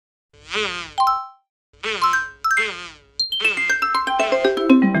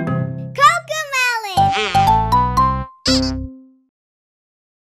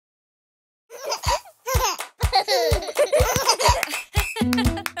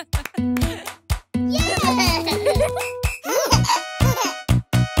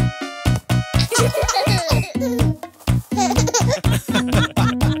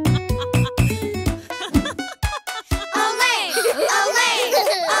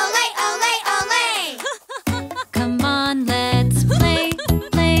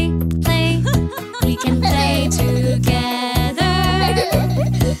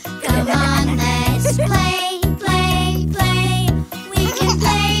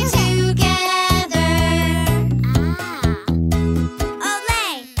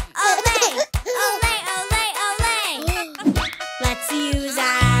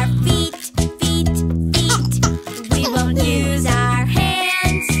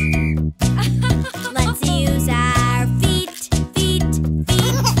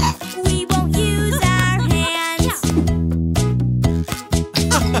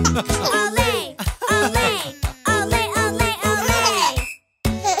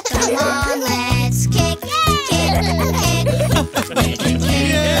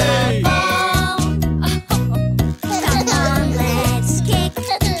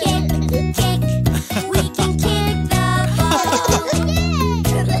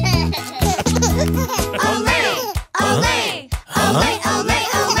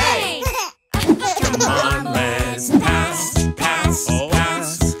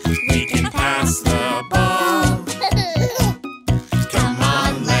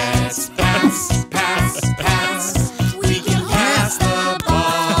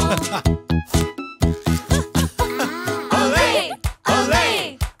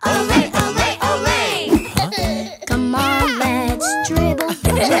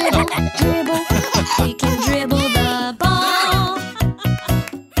dribble. We can dribble the ball.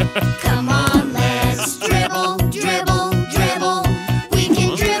 Come on, let's dribble, dribble, dribble. We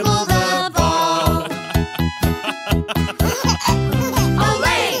can dribble the ball.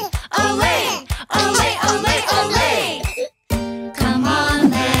 Olé, olé, olé, olé, olé. Come on,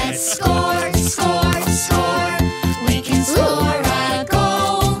 let's score, score, score. We can score a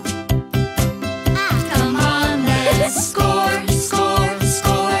goal. Come on, let's score, score,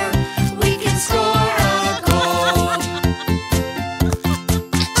 score. We can score a goal.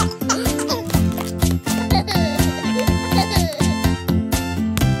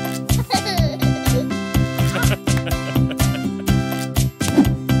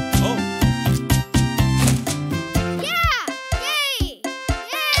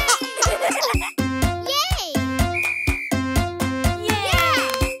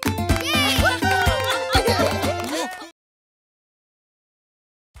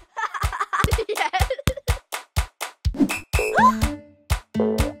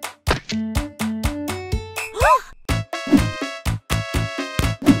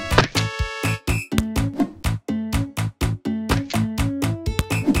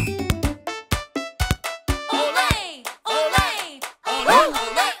 Olé, olé, olé,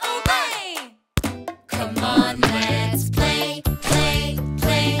 olé, olé. Come on, let's play, play,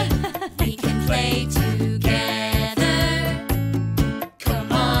 play. We can play together.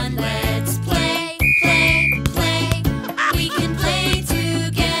 Come on, let's play, play, play. We can play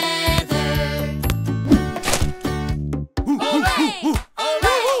together. Olé,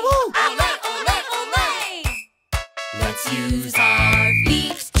 olé, olé, olé, olé. Let's use our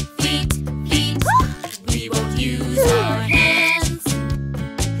feet, feet, feet. We won't use our hands.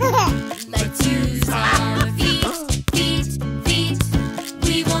 Let's use our feet, feet, feet.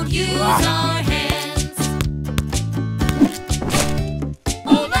 We won't use our hands.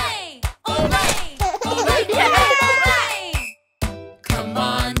 Olé, olé, olé, olé, olé. Come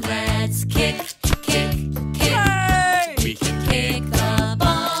on, let's kick, kick, kick. We can kick the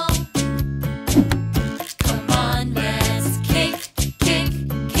ball. Come on, let's kick, kick,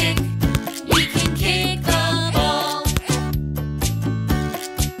 kick. We can kick the ball.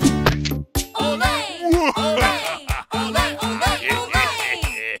 Olé, olé, olé, olé, olé.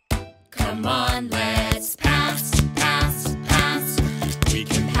 Come on, let's pass, pass, pass. We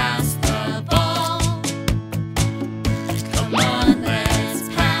can pass the ball. Come on, let's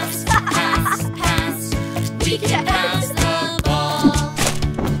pass, pass, pass. We can pass the ball.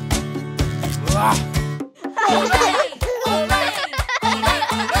 Olé, olé, olé,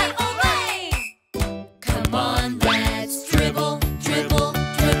 olé, olé. Come on, let's dribble, dribble,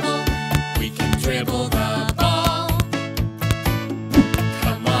 dribble. We can dribble the ball.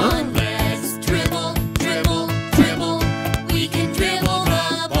 Come on, let's dribble, dribble, dribble. We can dribble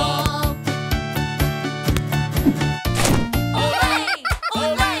the ball. Olé,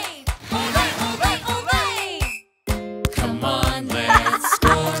 olé, olé, olé, olé. Come on, let's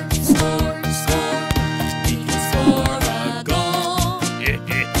score, score, score. We can score a goal.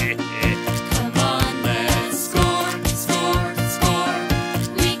 Come on, let's score, score, score.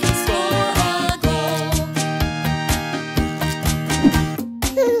 We can score a goal.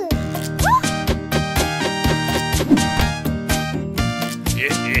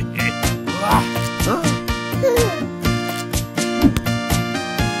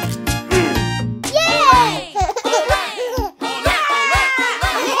 Olé, olé, olé, olé,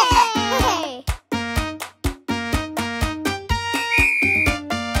 olé.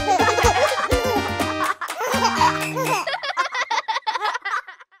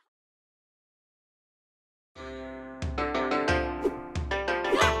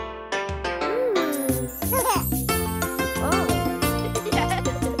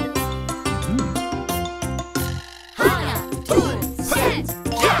 Hana, 둘, 셋,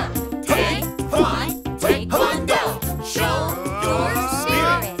 야! Taekwondo, show your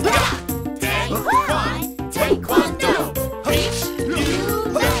spirit. 야! Taekwondo, reach new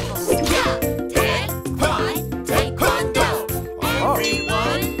levels. 야! Taekwondo,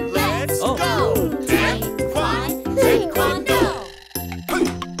 everyone, let's go. Taekwondo.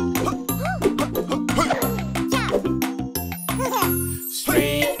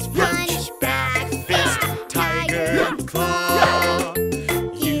 Straight punch, back fist, tiger claw.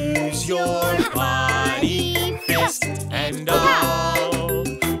 Use your body, fist and all.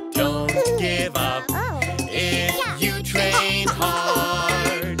 Don't give up if you train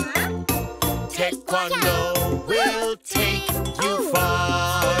hard. Taekwondo will take you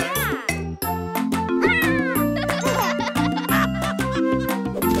far.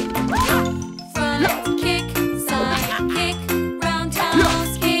 Front kick, side kick, round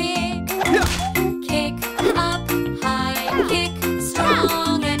toss kick.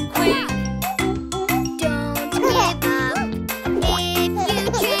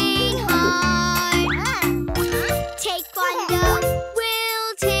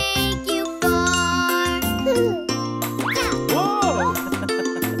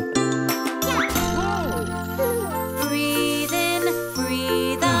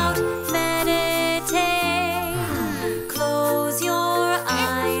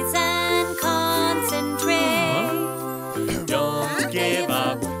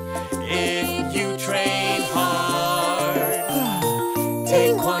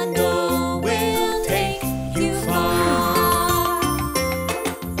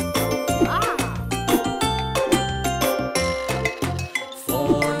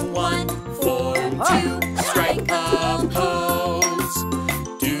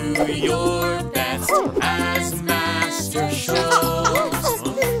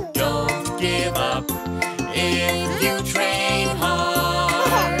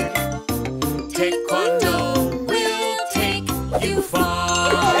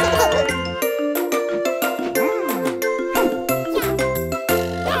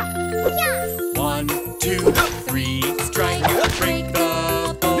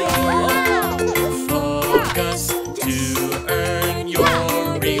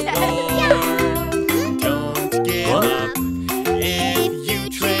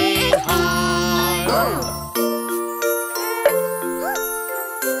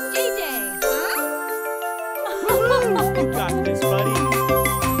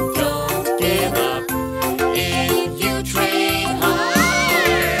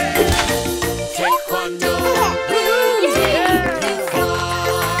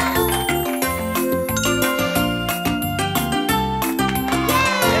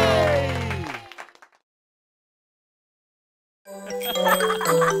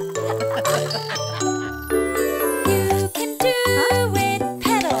 You can do it.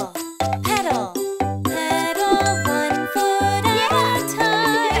 Pedal, pedal, pedal 1 foot at a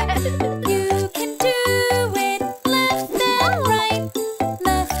time. You can do it. Left and right,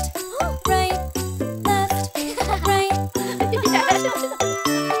 left, right, left, right.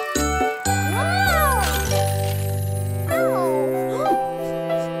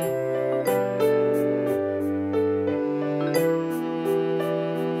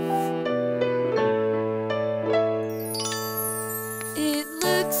 It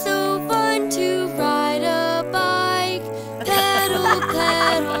looks so fun to ride a bike. Pedal,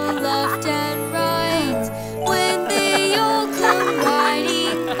 pedal, left and right. When they all come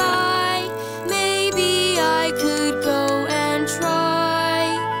riding by, maybe I could go and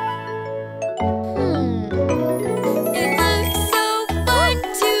try. It looks so fun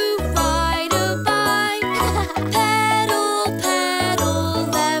to ride a bike. Pedal, pedal,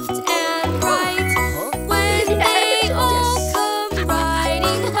 left and right. When they all come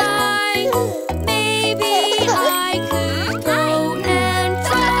riding by, maybe I could go and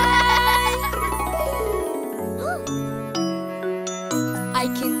try. I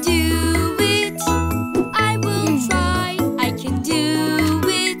can do it. I will try. I can do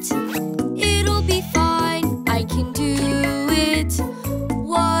it. It'll be fine. I can do it.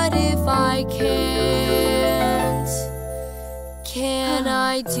 What if I can't? Can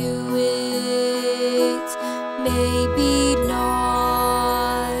I do it? Maybe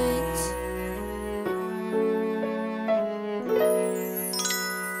not.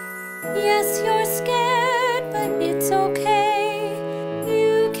 Yes, you're scared, but it's okay.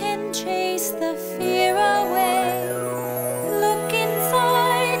 You can chase the fear away. Look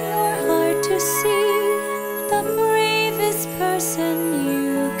inside your heart to see the bravest person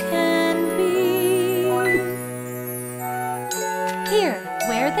you can be. Here,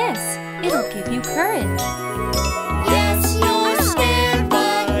 wear this. It'll give you courage. Yes, you're scared,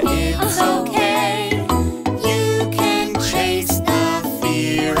 but it's okay. You can chase the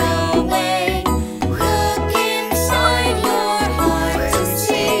fear away. Look inside your heart to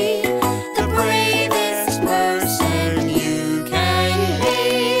see the bravest person you can be.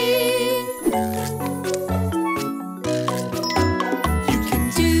 You can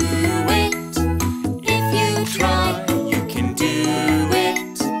do it if you try. You can do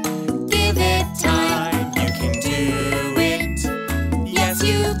it. Give it time. You can do it. Yes,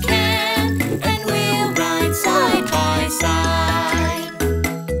 you can. And we'll ride side by side.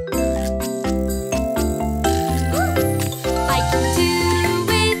 I can do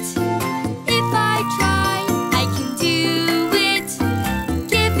it if I try. I can do it.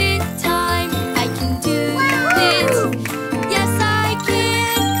 Give it time. I can do it. Yes, I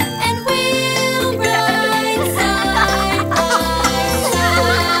can. And we'll ride side by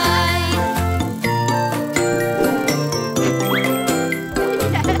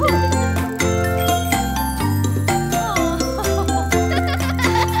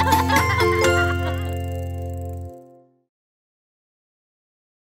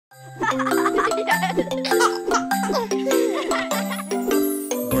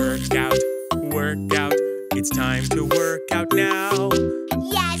Work out, work out. It's time to work out now.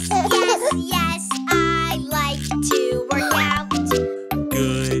 Yes, yes, yes, I like to work out.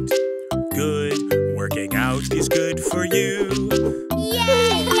 Good, good. Working out is good for you.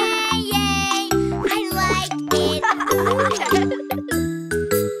 Yay, yay, yay, I like it.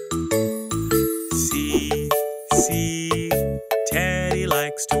 See, see. Teddy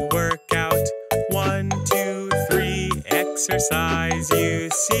likes to work out. 1, 2, 3. Exercise, you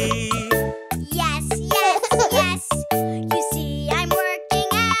see. Yes, yes, yes, you see I'm working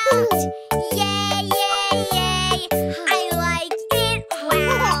out. Yay, yay, yay, I like it.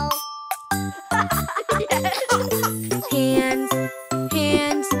 Wow. hands,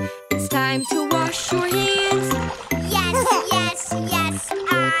 hands. It's time to wash your hands. Yes, yes, yes,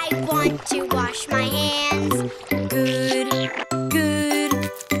 I want to wash my hands. Good, good.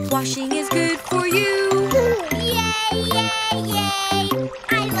 Washing is good for you. Yay, yay, yay,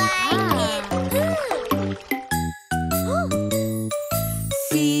 I like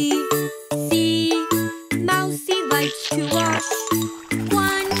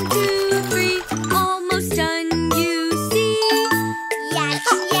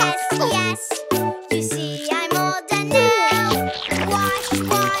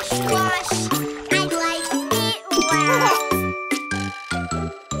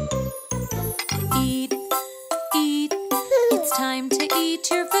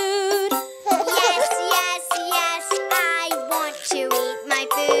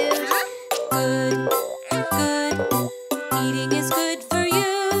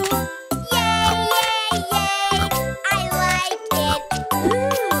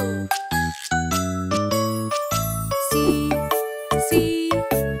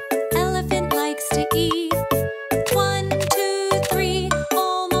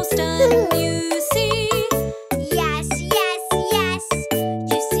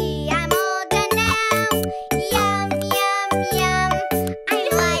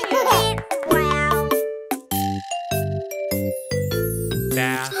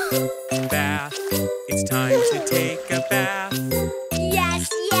Bath, bath, it's time to take a bath. Yes,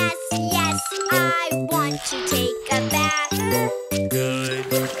 yes, yes, I want to take a bath. Good,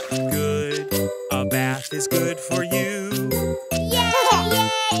 good, a bath is good for you. Yay,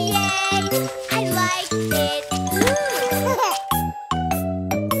 yay, yay, I like it.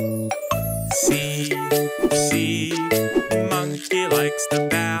 See, see, monkey likes the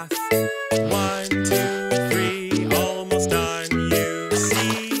bath. 1, 2, 3, almost done, you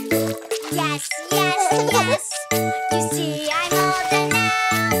see. Yes, yes, yes, you see I'm all done now.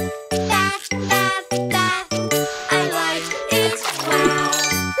 Bath, bath, bath, I like it, wow.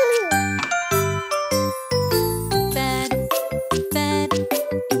 Bed, bed,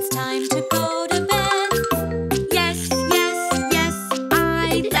 it's time to go to bed. Yes, yes, yes, I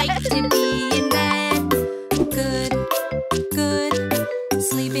like to be in bed. Good, good,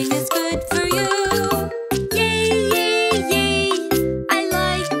 sleeping is good for you. Yay, yay, yay, I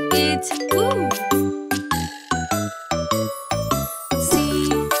like it. Woo! See,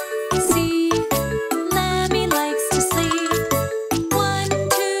 see, Lammy likes to sleep. 1,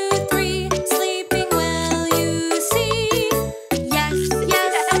 2, 3, sleeping well, you see. Yes,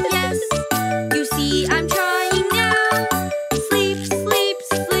 yes, yes, you see I'm trying now. Sleep, sleep,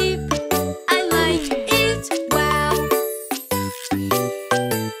 sleep, I like it, wow.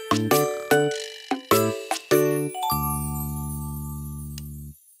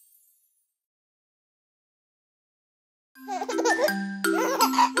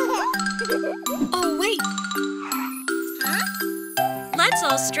 Oh, wait. Huh? Let's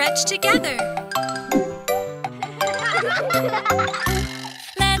all stretch together.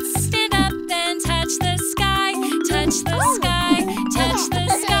 Let's stand up and touch the sky. Touch the sky, touch the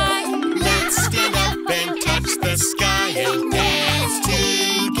sky. Let's stand up and touch the sky and dance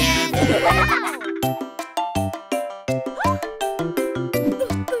together.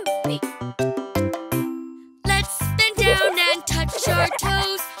 Let's bend down and touch our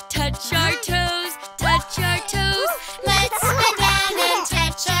toes. Touch our toes, touch our toes. Let's bend down and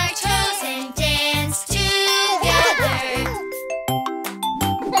touch our toes and dance together.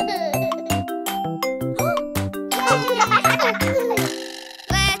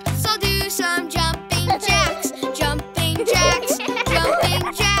 Let's all do some jumping jacks, jumping jacks,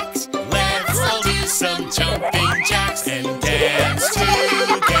 jumping jacks. Let's all do some jumping jacks and dance together.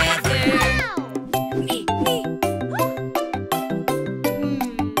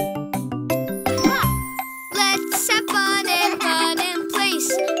 Let's have fun and run in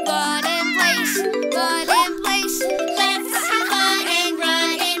place, run in place, run in place. Let's have fun and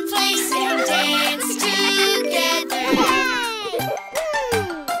run in place and dance together.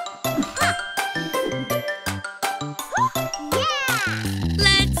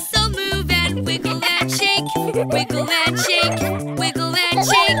 Let's all move and wiggle and shake. Wiggle and shake, wiggle and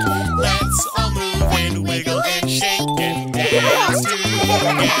shake. Let's all move and wiggle and shake and dance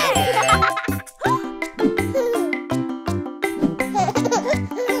together.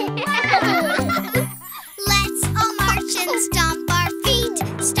 Let's all march and stomp our feet,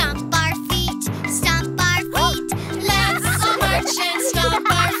 stomp our feet, stomp our feet. Let's all march and stomp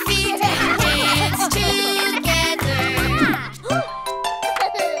our feet and dance together.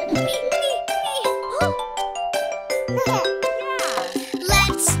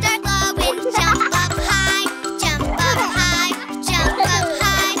 Let's start low and jump up high, jump up high, jump up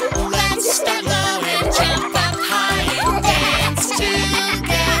high. Let's start low and jump up high and dance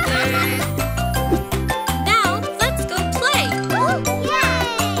together. Now let's go play.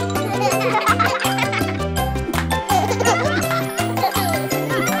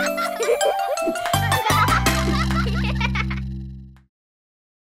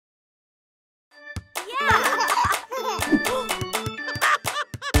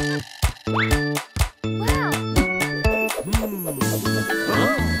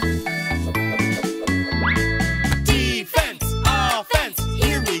 Defense, offense,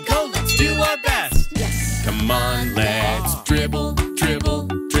 here we go, let's do our best. Yes. Come on, let's dribble, dribble,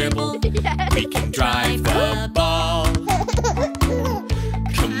 dribble. We can drive the ball.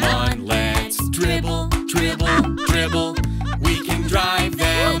 Come on, let's dribble, dribble, dribble. We can drive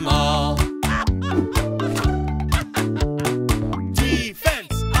them all.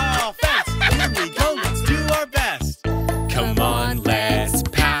 Defense, offense, here we go, let's do our best. Come on, let's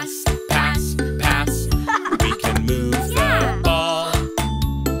pass, pass, pass. We can move the ball.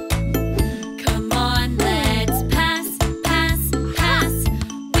 Come on, let's pass, pass, pass.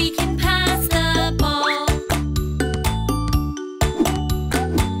 We can pass the ball.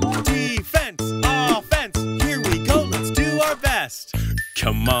 Defense, offense, here we go, let's do our best.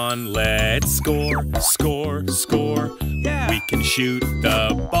 Come on, let's score, score, score. Yeah. We can shoot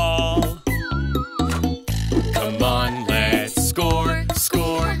the ball. Come on, let's score,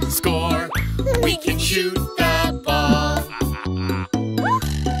 score, score. We can shoot the ball.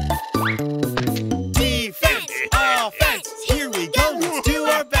 Defense, offense, here we go, let's do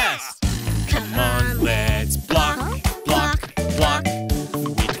our best. Come on, let's block, block, block.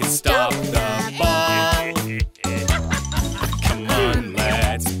 We can stop the ball. Come on,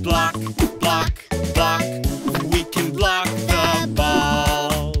 let's block, block, block. We can block the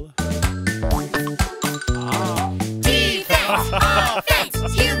ball. Defense,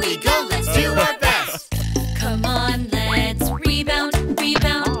 offense, here we go, let's do our best. Come on, let's rebound,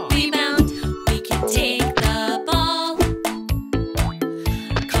 rebound, rebound. We can take the ball.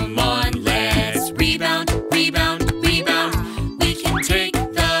 Come on, let's rebound, rebound, rebound. We can take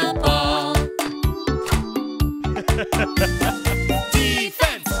the ball.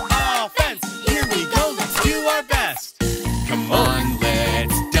 Defense, offense, here we go, let's do our best. Come on,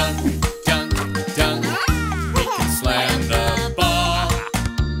 let's dunk, dunk, dunk. We can slam the ball.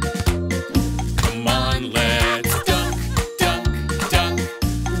 Come on, let's dunk, dunk, dunk.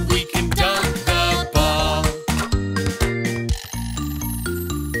 We can dunk the ball.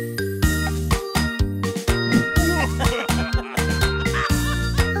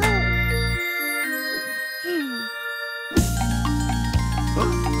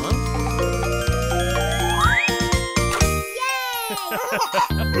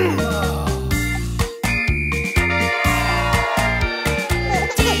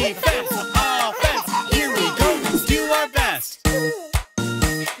 Defense, offense, here we go, let's do our best.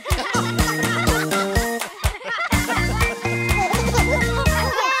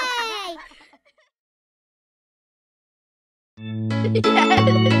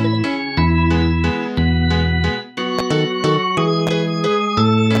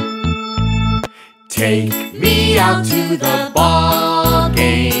 Take me out to the ball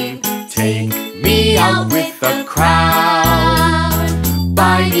game. Take me out with the crowd.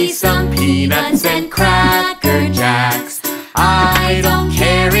 Buy me some peanuts and cracker jacks. I don't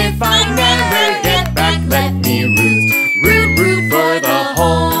care if I never get back. Let me root, root, root for the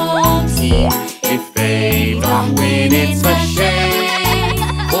home team. If they don't win, it's a shame.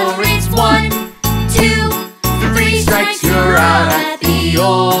 For it's 1, 2, 3 strikes, you're out at the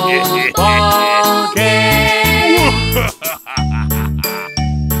old ball game.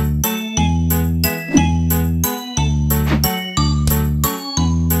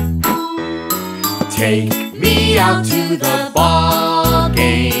 Take me out to the ball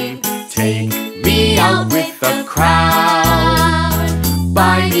game. Take me out with the crowd.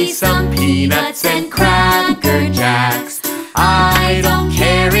 Buy me some peanuts and cracker jacks. I don't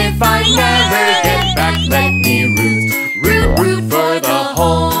care if I never get back. Let me root, root, root for the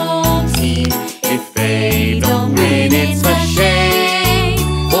home team. If they don't win, it's a shame.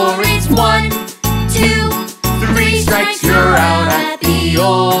 For it's 1, 2, 3 strikes, you're out at the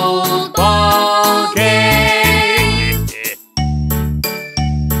old ball game.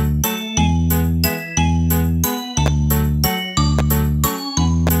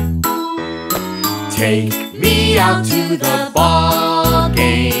 Take me out to the ball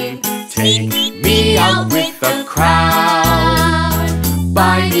game. Take me out with the crowd.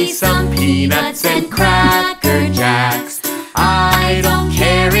 Buy me some peanuts and cracker jacks. I don't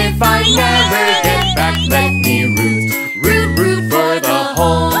care if I never get back. Let me root, root, root for the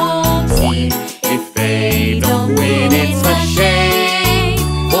home team. If they don't win, it's a shame.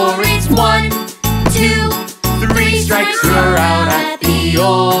 For it's 1, 2, 3 strikes, you're out at the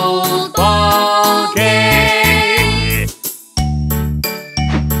old ball game.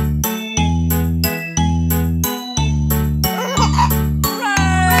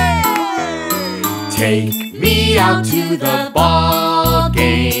 Take me out to the ball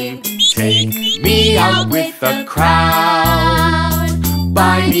game. Take me out with the crowd.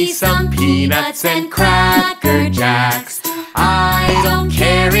 Buy me some peanuts and cracker jacks. I don't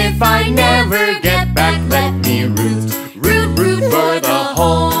care if I never get back. Let me root, root, root for the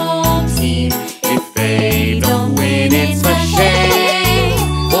home team. If they don't win, it's a shame.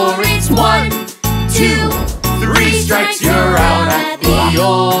 For it's 1, 2, 3 strikes, you're out at the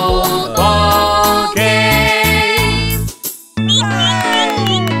old ball game.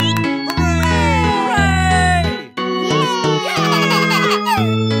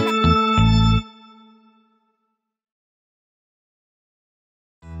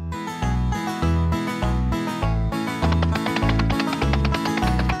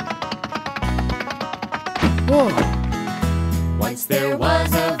 Once there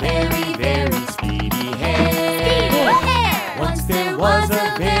was a very, very speedy hare. Once there was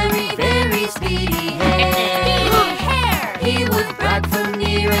a very, very speedy hare. He would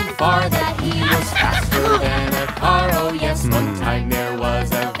far that he was faster than a car. Oh yes, one time there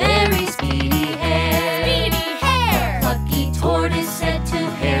was a very speedy hare. Speedy hare! The plucky tortoise said to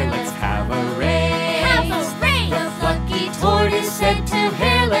hare, let's have a race. Have a race! The plucky tortoise said to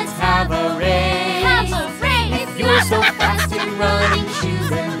hare, let's have a race. Have a race! If you're so fast in running shoes,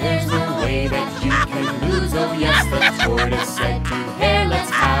 then there's no way that you can lose. Oh yes, the tortoise said to hare, let's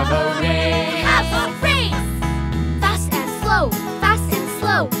have a race. Have a race! Fast and slow, fast and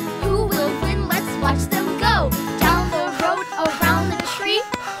slow. Who will win? Let's watch them go. Down the road, around the tree.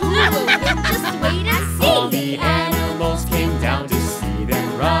 Who will win? Just wait and see. All the animals came down to see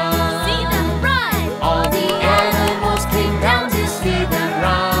them run. See them run! All the animals came down to see them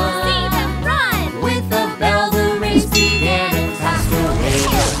run. See them run! With a bell the race began and fast away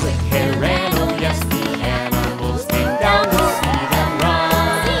the quick hare ran. Oh yes, the animals came down to see them run.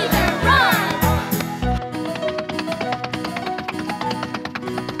 See them run!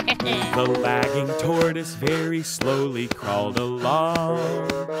 The lagging tortoise very slowly crawled along.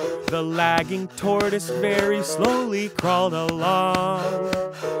 The lagging tortoise very slowly crawled along.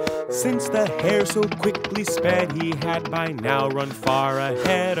 Since the hare so quickly sped, he had by now run far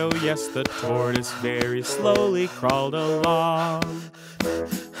ahead. Oh yes, the tortoise very slowly crawled along.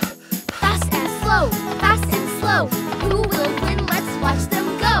 Fast and slow, fast and slow. Who will win? Let's watch them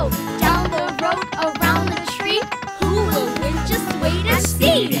go. Down the road, around the tree. Who will win? Just wait and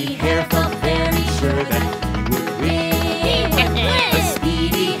Speedy see. hare felt very sure that he would win. He would win. The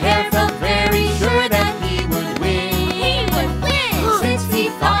speedy hare felt very sure that he would win. He would win. Since he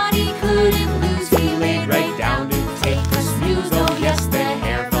thought he couldn't lose, he laid right down to take a snooze. Oh yes, the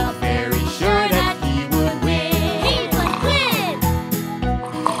hare felt very sure that he would win. He would win.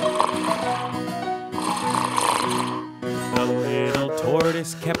 The little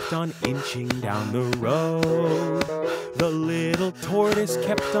tortoise kept on inching down the road. The little tortoise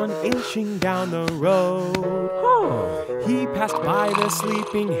kept on inching down the road. He passed by the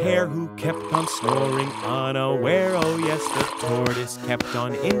sleeping hare who kept on snoring unaware. Oh yes, the tortoise kept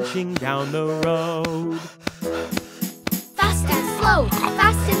on inching down the road. Fast and slow,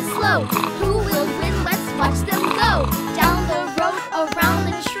 fast and slow. Who will win? Let's watch them go. Down the road, around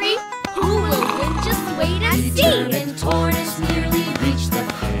the tree. Who will win? Just wait and see. Determined tortoise nearly reached the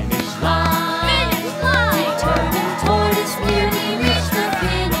finish line. Finish line! Determined tortoise nearly reached the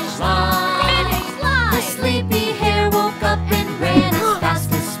finish line. Finish The line! sleepy hare woke up and ran as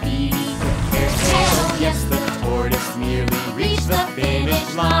fast as speedy hare said. Oh yes, the tortoise nearly reached the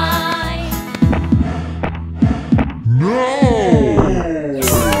finish line.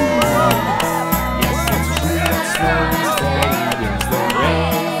 Yes, it's true that slow and steady wins the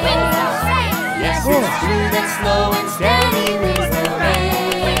race. Wins the race! Yes, it's true that slow and steady wins the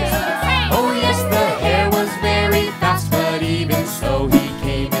race. Oh yes, the hare was very fast, but even so he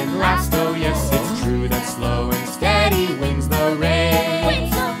came in last. Oh yes, it's true that slow and steady wins the race.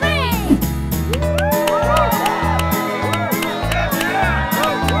 Wins the race!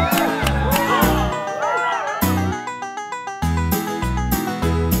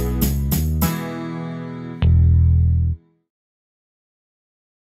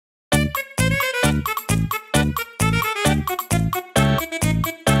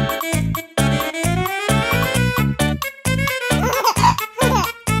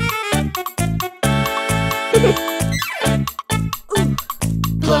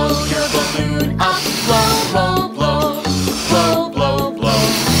 Blow your balloon up, blow, blow, blow. Blow, blow, blow.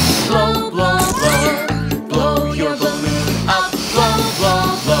 Blow, blow, blow. Blow your balloon up, blow, blow,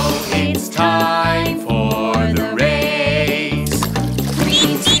 blow. It's time for the race.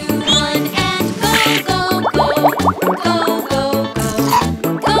 3, 2, 1, and go, go, go. Go, go, go.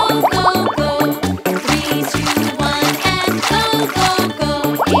 Go, go, go. 3, 2, 1, and go, go, go.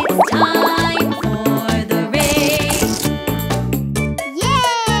 It's time for the race.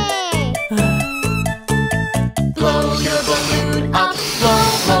 Yay! Blow your balloon up, blow,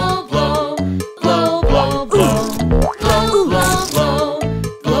 blow, blow. Blow, blow, blow. Blow, blow, blow.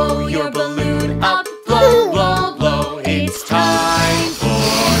 Blow your balloon up, blow, blow, blow. It's time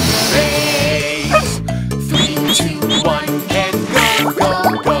for the race. 3, 2, 1, and go,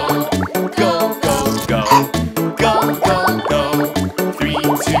 go, go. Go, go, go. Go, go, go. 3, 2,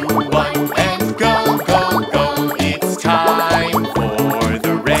 1, and go, go, go. It's time for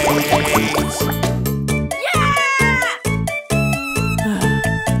the race.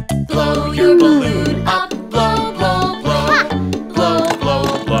 Blow your balloon up, blow, blow, blow. Blow, blow,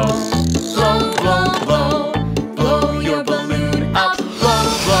 blow. Blow, blow, blow. Blow your balloon up, blow,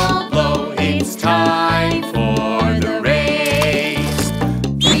 blow, blow. It's time for the race.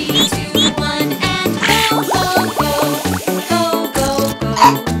 3, 2, 1, and go, go, go. Go, go,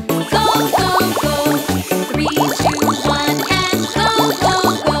 go.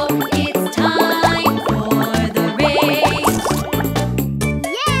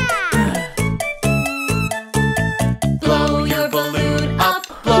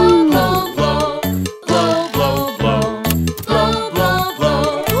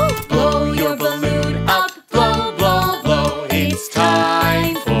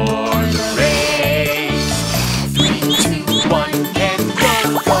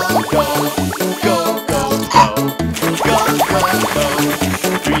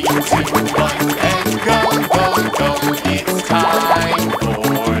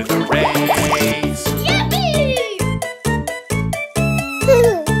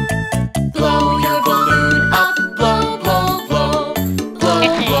 Blow your balloon up, blow, blow, blow. Blow,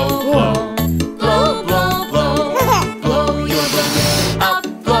 blow, blow. Blow, blow, blow. Blow your balloon up,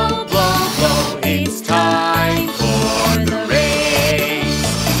 blow, blow, blow. It's time for the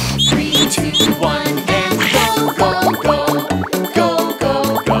race. 3, 2, 1, and go, go, go. Go, go,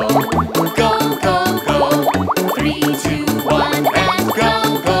 go. Go, go, go. 3, 2, 1, and go,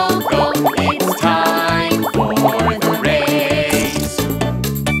 go, go. It's time for the race.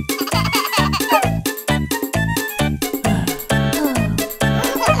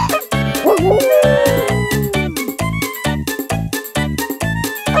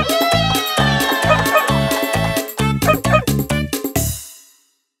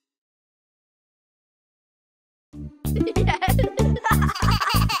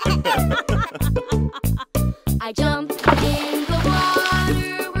 I jump in the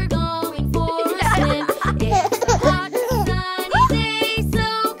water, we're going for a swim. It's a hot, sunny day,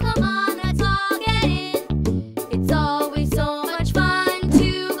 so come on, let's all get in. It's always so much fun to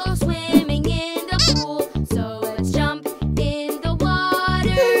go swimming in the pool. So let's jump in the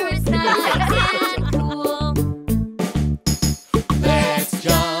water, it's nice and cool. Let's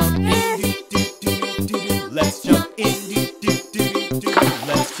jump in, do, do, do, do, do. Let's jump in, do, do, do, do, do.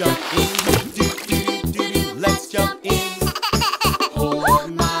 Let's jump in, do, do, do, do, do. Let's jump in. Hold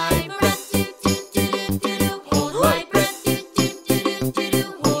my breath, do, do, do, do, do. Hold my breath, do, do, do, do, do.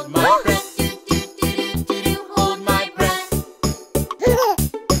 Hold my breath, do, do, do, do, do. Hold my breath.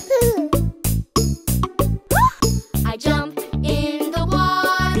 I jump in the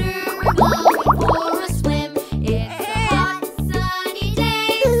water, we're going for a swim. It's a hot, sunny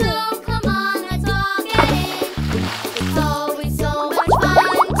day, so come on, let's all get in. It's always so much fun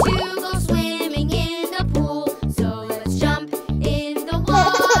to go swimming in the pool. So let's jump in the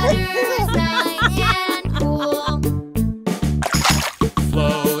water, it's nice and cool.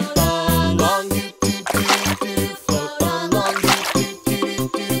 Float along, do, do, do, do. Float along, do, do,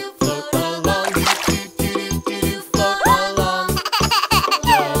 do, do. Float along, do, do, do, do. Float along.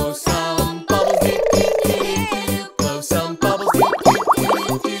 Blow some bubbles, do, do, do, do. Blow some bubbles, do, do,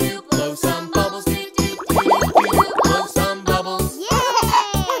 do, do. Blow some bubbles, do, do, do, do. Blow some bubbles.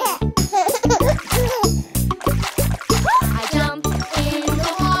 I jump in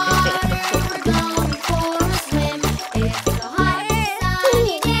the water, we're going for a swim. It's a hot,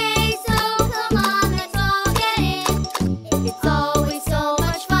 sunny day, so come on, let's all get in. It's always so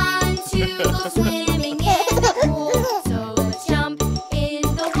much fun to go swimming in the pool. So let's jump in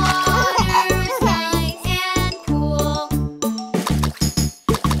the water, it's nice and cool.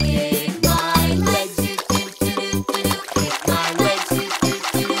 Kick my legs, do, do, do, do. Kick my legs, do, do,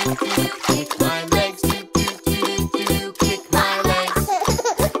 do, do. Kick my legs, do, do, do, do. Kick my legs.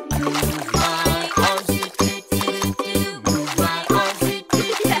 Move my arms, do, do, do, do. Move my arms, do, do,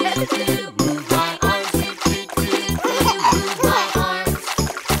 do, do. Move my arms, do, do, do, do. Move my arms.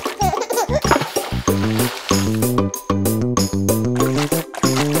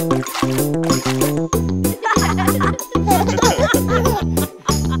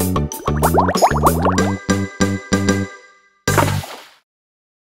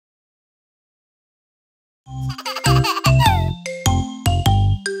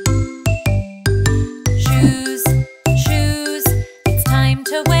 Shoes, shoes, it's time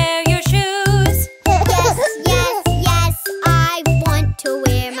to wear your shoes. Yes, yes, yes, I want to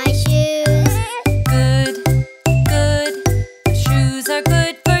wear my shoes. Good, good, shoes are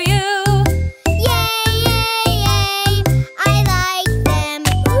good for you. Yay, yay, yay, I like them.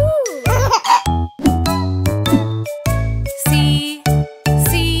 See,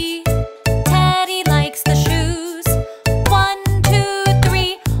 see, Teddy likes the shoes. 1, 2,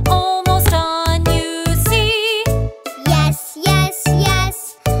 3, almost on you see. Yes, yes,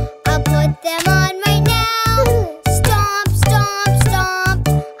 yes, I'll put them on right now. Stomp, stomp, stomp,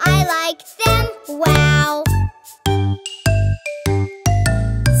 I like them, wow.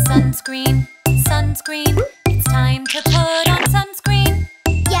 Sunscreen, sunscreen, it's time to put on sunscreen.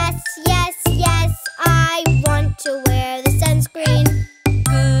 Yes, yes, yes, I want to wear the sunscreen.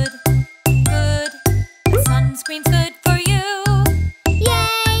 Good, good, sunscreen's good for you.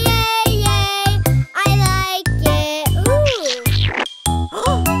 Yay, yay, yay, I like it. Ooh.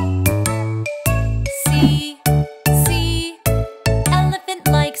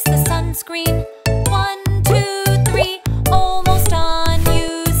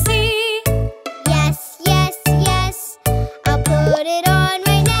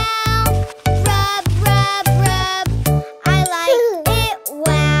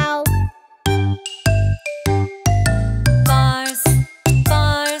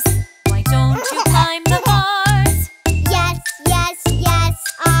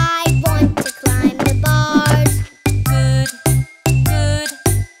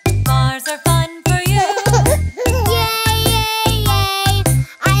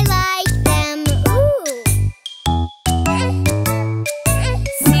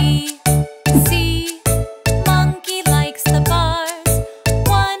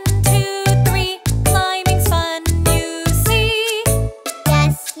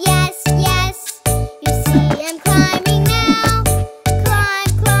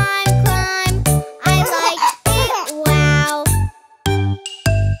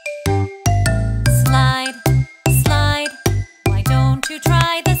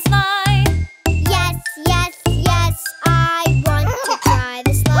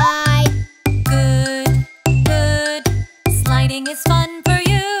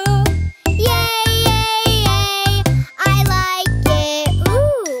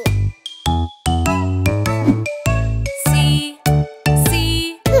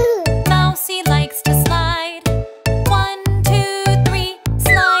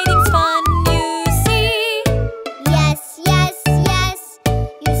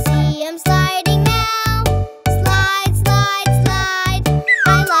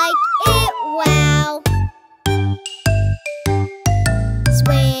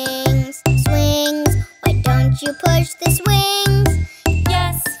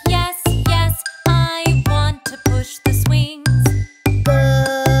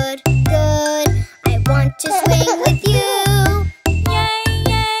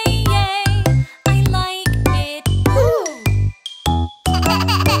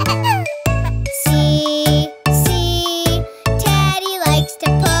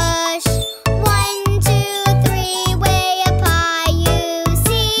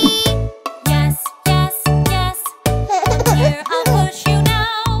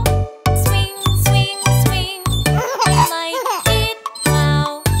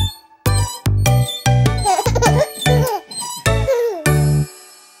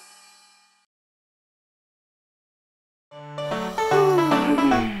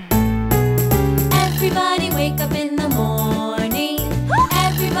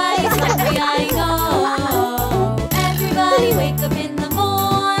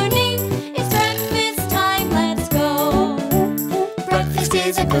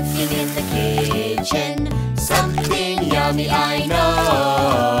 cooking in the kitchen. Something yummy, I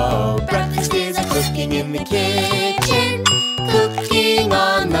know. Breakfast is a cooking in the kitchen. Cooking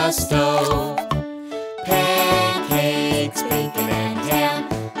on the stove. Pancakes, bacon and ham.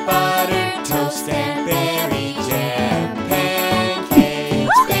 Buttered toast and berry jam.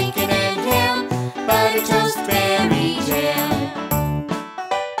 Pancakes, bacon and ham. Buttered toast, berry jam.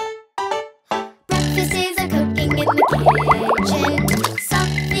 Breakfast is a cooking in the kitchen.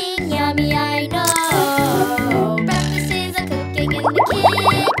 Something yummy, I know. Breakfast is a cooking in the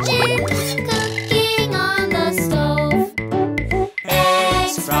kitchen. Cooking on the stove.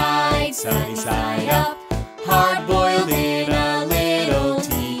 Eggs fried sunny side up. Hard boiled in a little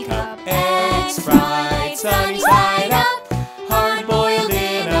teacup. Eggs fried sunny side up. Hard boiled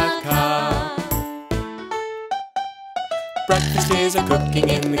in a cup. Breakfast is a cooking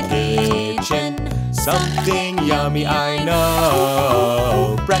in the kitchen. Something yummy, I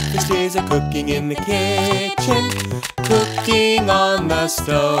know. Breakfast is a cooking in the kitchen. Cooking on the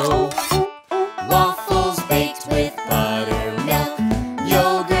stove. Waffles baked with buttermilk.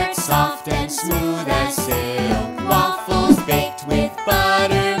 Yogurt soft and smooth as silk. Waffles baked with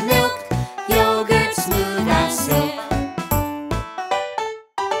buttermilk. Yogurt smooth as silk.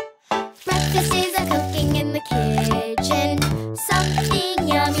 Breakfast is a cooking in the kitchen. Something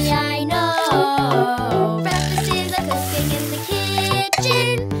yummy, I know. Breakfast is a cooking in the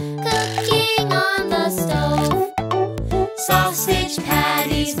kitchen. Cooking on the stove. Sausage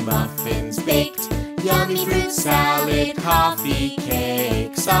patties, muffins baked. Yummy fruit salad, coffee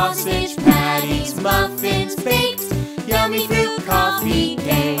cake. Sausage patties, muffins baked. Yummy fruit coffee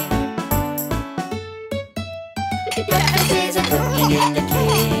cake. Breakfast is a cooking in the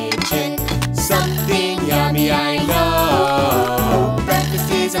kitchen. Something yummy, I know.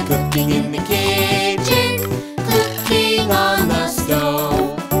 Breakfast is a cooking in the kitchen. Cooking on the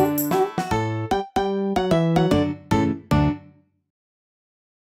stove.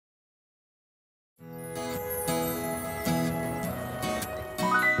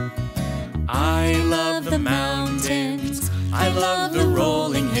 I love the mountains. I love the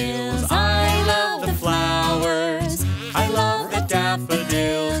rolling hills. I love the flowers. I love the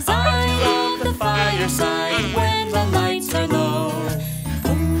daffodils. I love the fireside when the lights are low.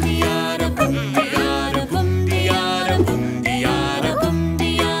 Boom-de-yada, boom-de-yada, boom-de-yada, boom-de-yada,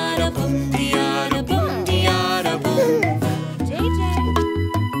 boom-de-yada, boom-de-yada, boom-de-yada, boom.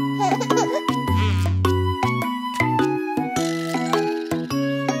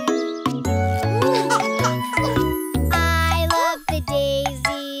 I love the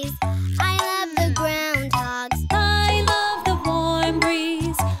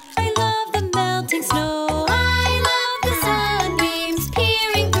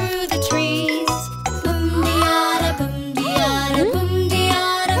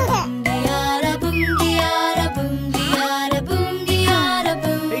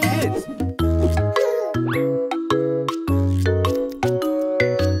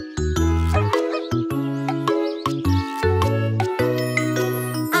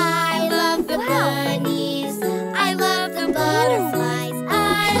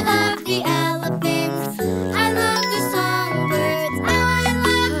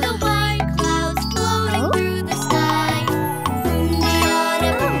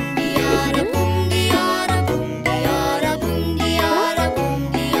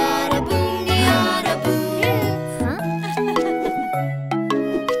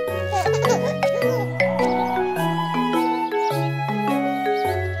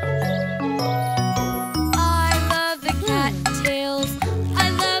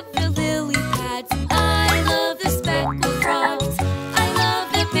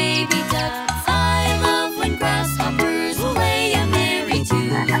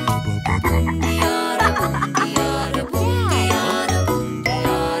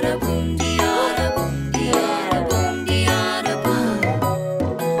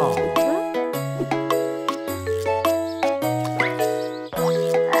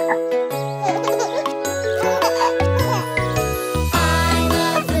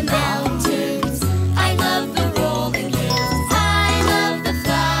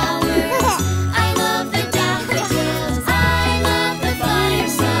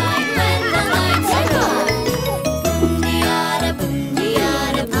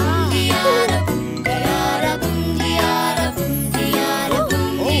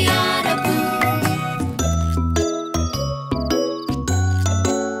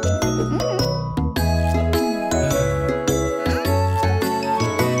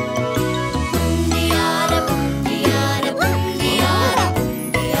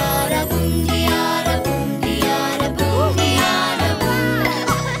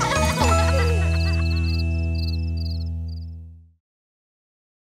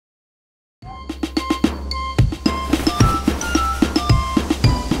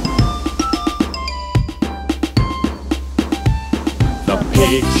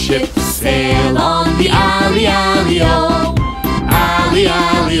pig ships sail on the alley-alley-o.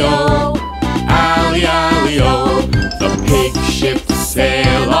 Alley-alley-o, alley-alley-o. The pig ships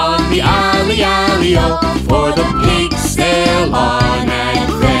sail on the alley-alley-o, for the pigs sail on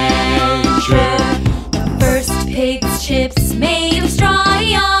adventure. The first pig's ships made of straw,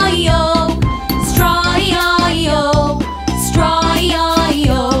 E-I-E-O. Straw, E-I-E-O. Straw,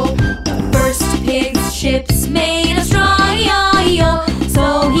 E-I-E-O. The first pig's ships made of straw, E-I-E-O,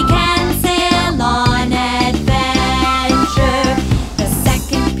 so he can sail on adventure. The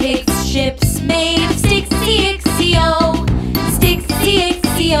second pig's ships made of sticks, E-I-E-O. Sticks,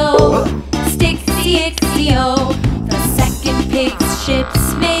 E-I-E-O. Sticks, E-I-E-O. The second pig's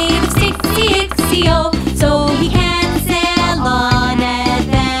ships made of sticks, E-I-E-O, so he can sail on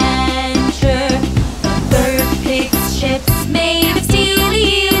adventure. The third pig's ships made of steel,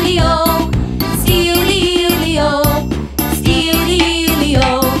 E-I-E-O. Steel, E-I-E-O. Steel,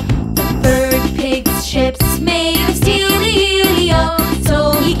 E-I-E-O. The third pig's ships made of steel, E-I-E-O, so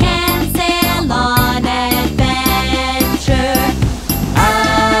he can sail on adventure.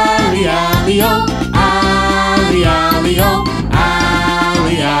 Alley-alley-o, alley-alley-o,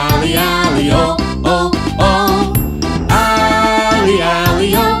 alley-alley-alley-o, oh, oh.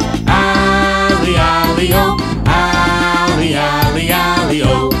 Alley-alley-o, alley-alley-o,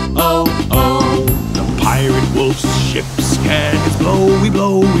 alley-alley-alley-o, oh, oh. The pirate wolf's ship's cannons blow, we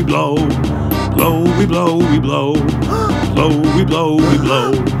blow, we blow. Blow, we blow, we blow. Blow, we blow, we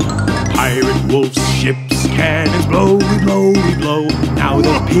blow. Pirate wolf's ship's cannons blow, we blow, we blow. Now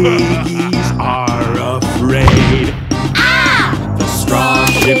the piggies are afraid. The straw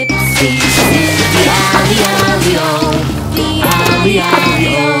ship sinks in the alley-alley-o. The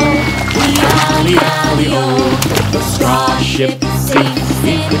alley-alley-o. The alley-alley-o. The straw ship sinks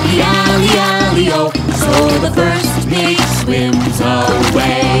in the alley-alley-o. So the first pig swims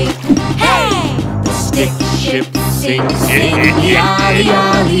away. Hey! The stick ship sinks in the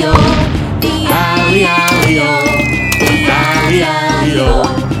alley-alley-o. The alley-alley-o. The alley-alley-o.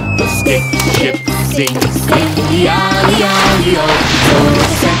 The stick ship sinks in the alley-alley-o. So the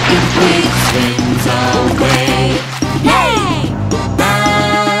second pig swims away. Hey!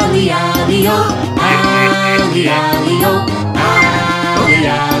 Alley-alley-o, alley-alley-o,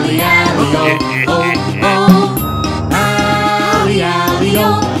 alley-alley-alley-o, oh, oh. Alley-alley-o,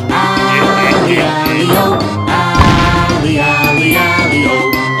 alley-alley-o, alley-alley-alley-o,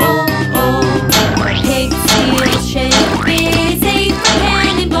 oh, oh. Pig's steel ship is safe from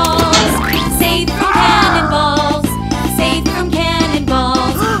cannonballs. Safe from cannonballs. Safe from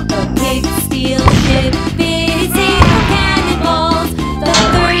cannonballs. The pig's steel ship is safe from cannonballs. The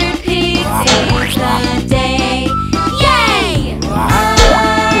third pig saves the day. Yay!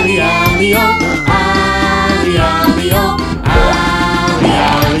 Alley-alley-o, alley-alley-o,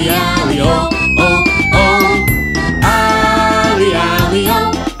 alley-alley-alley-o, oh, oh. Alley-alley-o,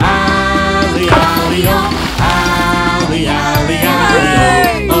 alley-alley-o,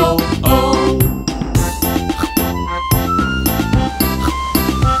 alley-alley-alley-o, oh, oh.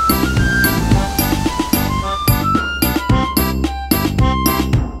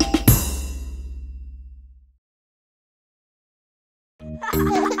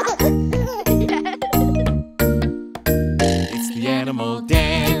 It's the animal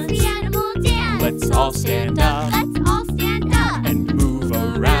dance. The animal dance. Let's all stand up Let's all stand up and move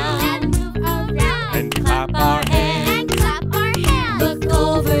around and move around and clap our hands. and clap our hands. Look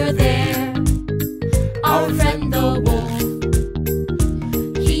over there, our friend the wolf.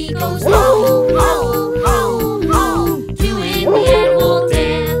 He goes ho, ho, ho, ho, doing the animal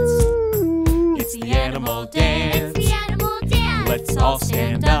dance. It's the animal dance. The animal dance. Let's all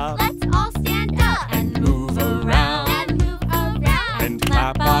stand up Let's all stand up and move around and move around and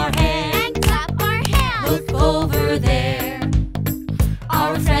clap our hands. and clap our hands. Look over there,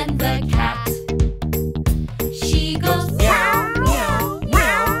 our friend the cat. She goes meow, meow,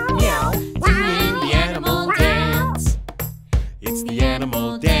 meow, meow, doing the animal dance. It's the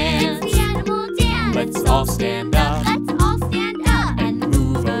animal dance. The animal dance. Let's all stand up Let's all stand up and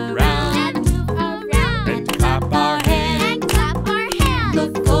move around and move around and clap our hands. and clap our hands.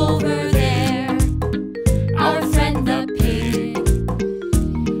 Look over there, our friend the pig.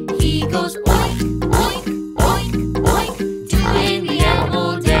 He goes oink, oink, oink, oink, doing the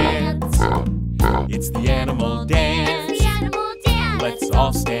animal dance. It's the animal dance. The animal dance. Let's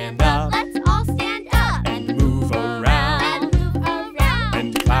all stand up Let's all stand up and move around and move around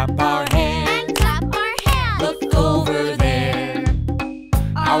and clap our hands. and clap our hands. Look over there,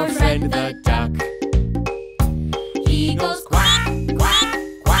 our friend the duck. He goes quack, quack,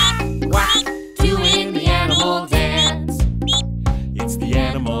 quack, quack, doing the animal dance. It's the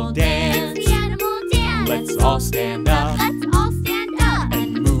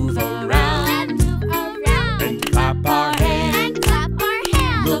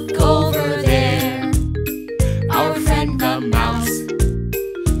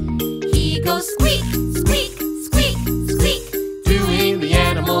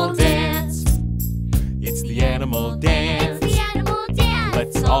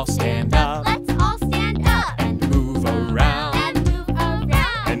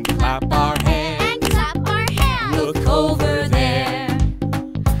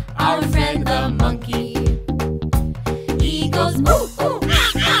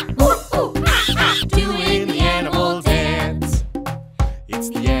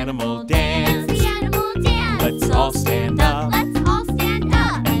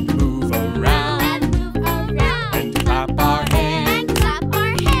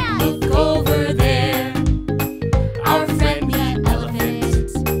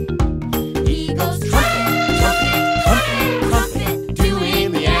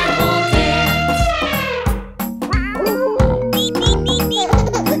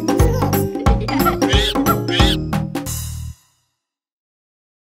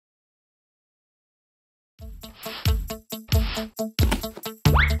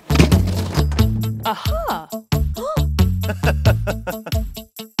Aha!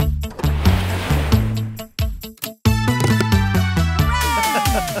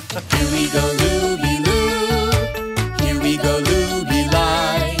 Here we go, Looby-Loo. Here we go,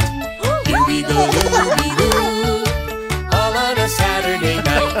 Looby-Light. Here we go, Looby-Loo. All on a Saturday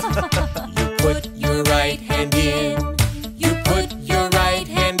night. You put your right hand in. You put your right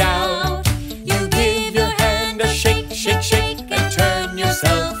hand out. You give your hand a shake, shake, shake, and turn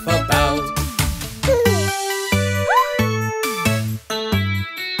yourself about.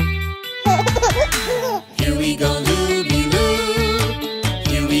 Here we go, Looby-Loo.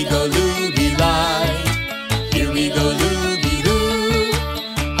 Here we go, Looby-Light. Here we go, Looby-Loo.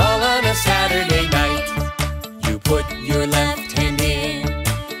 All on a Saturday night. You put your left hand in.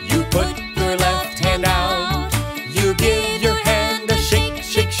 You put your left hand out. You give your hand a shake,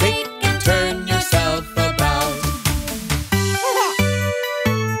 shake, shake, and turn yourself about.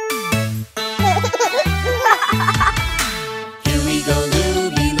 Here we go,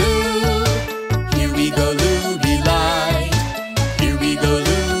 Looby-Loo. Here we go, Looby-Light. Here we go,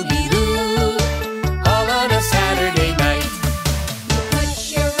 Looby-Loo. All on a Saturday night. You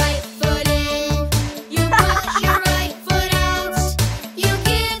put your right foot in. You put your right foot out. You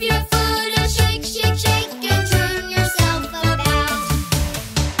give your foot a shake, shake, shake, and turn yourself about.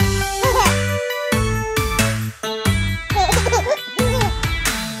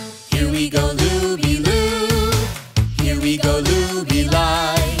 Here we go, Looby-Loo. Here we go,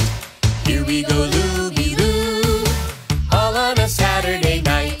 Looby-Light. Here we go, Looby-Loo. All on a Saturday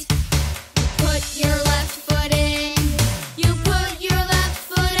night. Put your left foot in. You put your left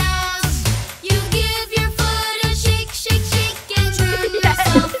foot out. You give your foot a shake, shake, shake, and turn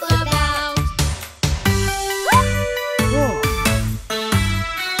yourself about.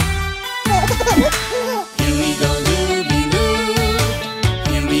 Here we go, Looby-Loo.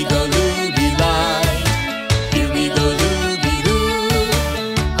 Here we go, Looby-Light. Here we go, Looby-Loo.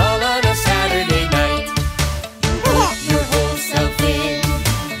 All on a Saturday night. You put your whole self in.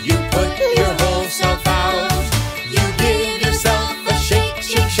 You put your whole self out. You give yourself a shake,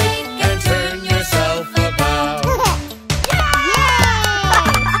 shake, shake, and turn yourself about.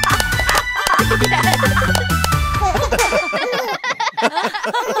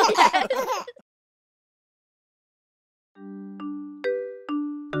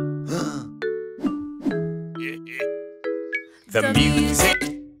 The music.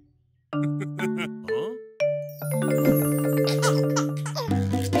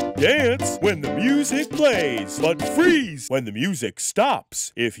 Dance when the music plays, but freeze when the music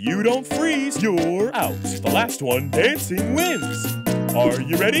stops. If you don't freeze, you're out. The last one dancing wins. Are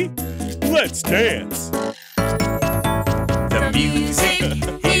you ready? Let's dance. The music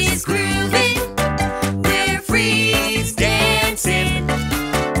is grooving. We're freeze dancing.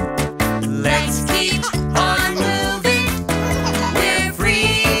 Let's keep on moving. We're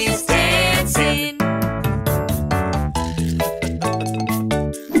freeze dancing.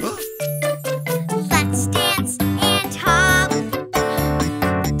 Let's dance and hop.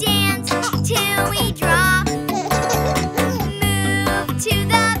 Dance till we drop. Move to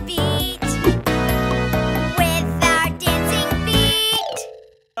the beat with our dancing feet.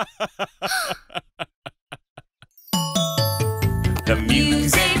 The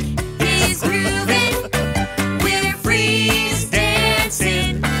music is grooving. We're freeze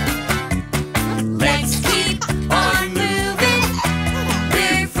dancing. Let's keep on moving.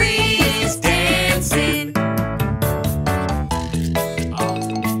 We're freeze dancing.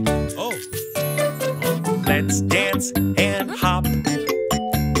 Let's dance and hop.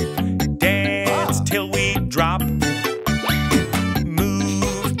 Dance till we drop.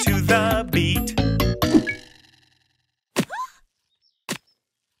 Move to the beat.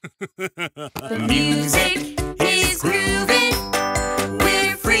 The music is grooving.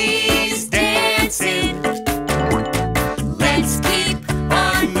 We're freeze dancing. Let's keep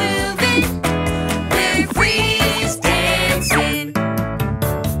on moving. We're freeze dancing.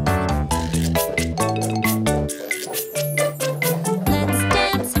 Let's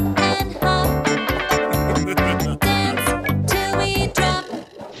dance and hop. Dance till we drop.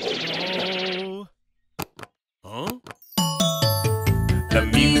 The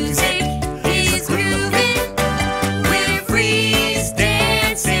music is grooving. We're freeze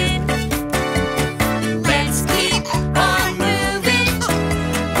dancing. Let's keep on moving.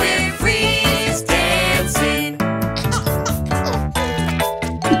 We're freeze dancing.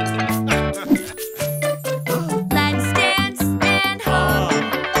 Let's dance and hop.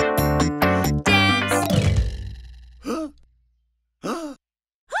 Dance.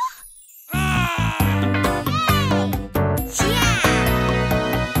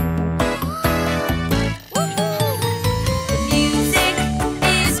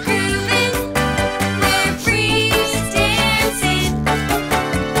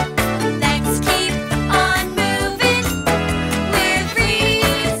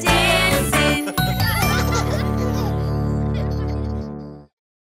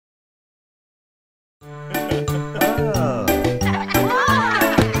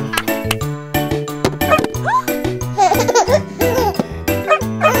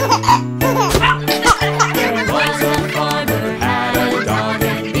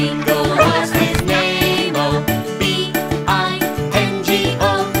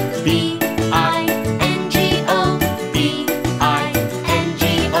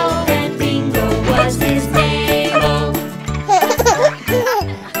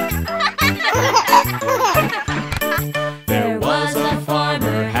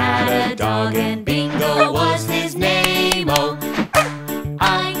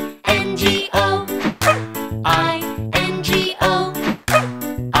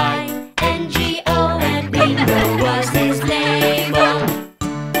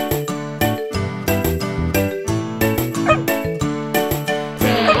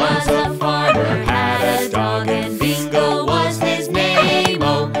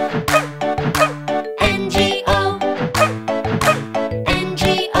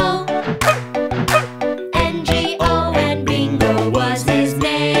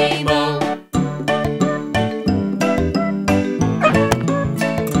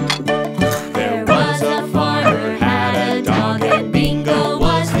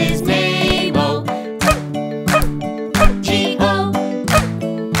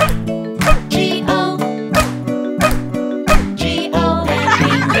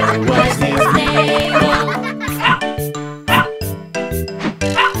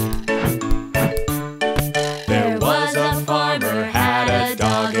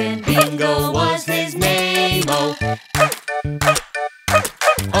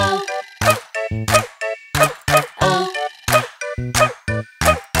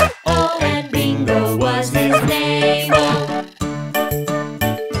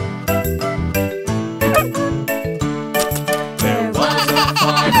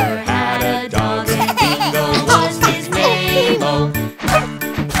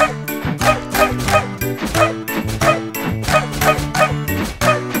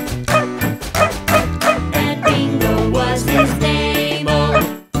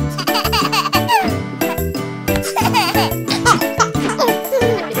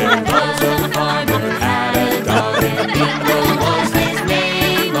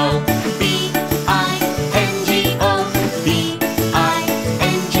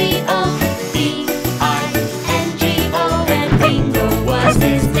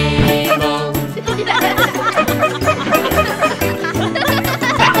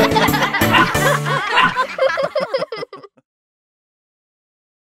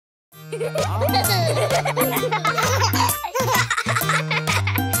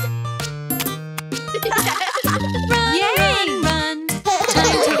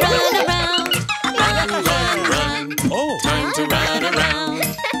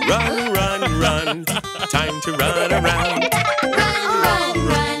 around. Time to run around. Run.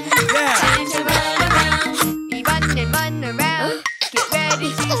 Yeah. Time to run around. We run and run around. Get ready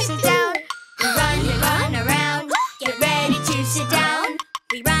to sit down. We run and run around. Get ready to sit down.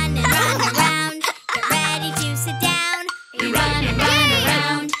 We run and run around. Get ready to sit down. We run and run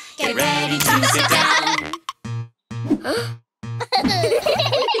around. Get ready to sit down.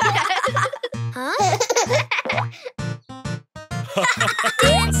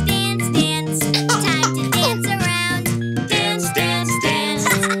 Dance, dance, dance. Time to dance around. Dance, dance, dance.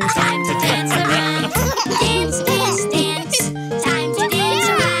 Time to dance around. Dance, dance, dance. Time to dance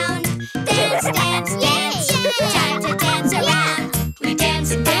around. Dance, dance, dance. Time to dance around. We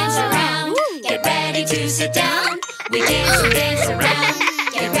dance and dance around. Get ready to sit down. We dance and dance around.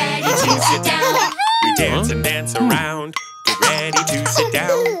 Get ready to sit down. We dance and dance around. Get ready to sit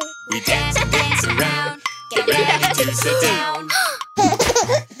down. We dance and dance around. Get ready to sit down.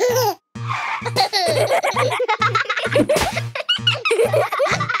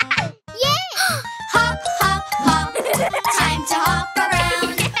 Hop, hop, hop. Time to hop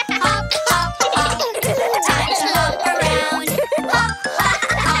around. Hop, hop, hop. Time to hop around. Hop, hop,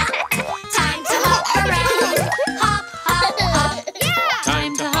 hop. Time to hop around. Hop, hop, hop.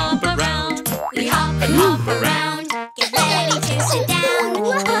 Time to hop around. We hop and hop around. Get ready to sit down. We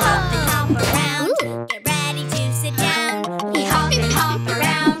hop and hop around. Get ready to sit down. We hop and hop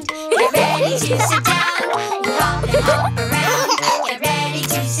around. Get ready to sit down. We hop and hop around. Get ready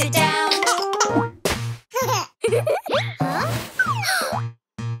to sit down.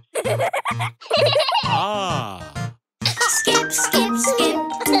 Ah. Skip, skip, skip.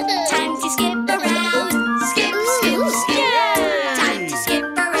 Time to skip around. Skip, skip, skip. Time to skip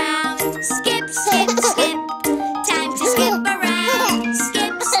around. Skip, skip, skip. Time to skip around.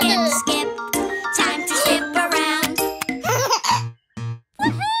 Skip, skip, skip. Time to skip around.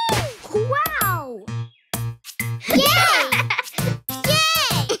 Wow! Yay!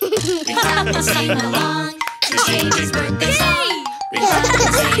 We clap and sing along to Jamie's birthday song. We clap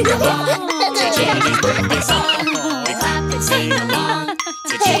and sing along to Jamie's birthday song. We clap and sing along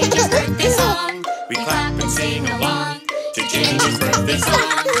to Jamie's birthday song. We clap and sing along to Jamie's birthday song.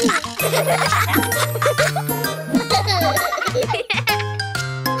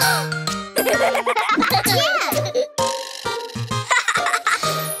 Yeah!